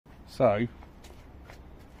So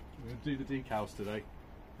we're going to do the decals today.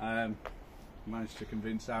 Managed to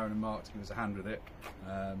convince Aaron and Mark to give us a hand with it.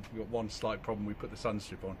 We've got one slight problem: we put the sun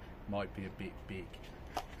strip on, might be a bit big.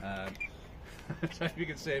 I don't know if you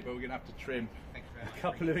can see it, but we're going to have to trim a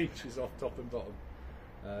couple of inches off top and bottom.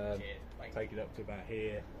 Take it up to about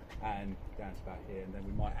here and down to about here, and then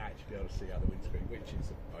we might actually be able to see out the windscreen, which is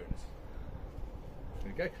a bonus.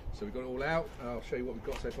 Okay, so we've got it all out. I'll show you what we've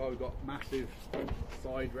got so far. We've got massive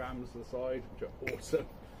side rams to the side, which are awesome.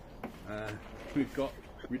 We've got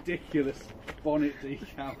ridiculous bonnet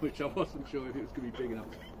decal, which I wasn't sure if it was going to be big enough.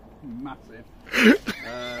 Massive.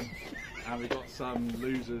 And we've got some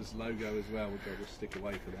Losers logo as well, which I'll just stick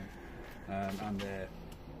away for them. And their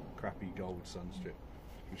crappy gold sun strip,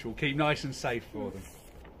 which we'll keep nice and safe for them.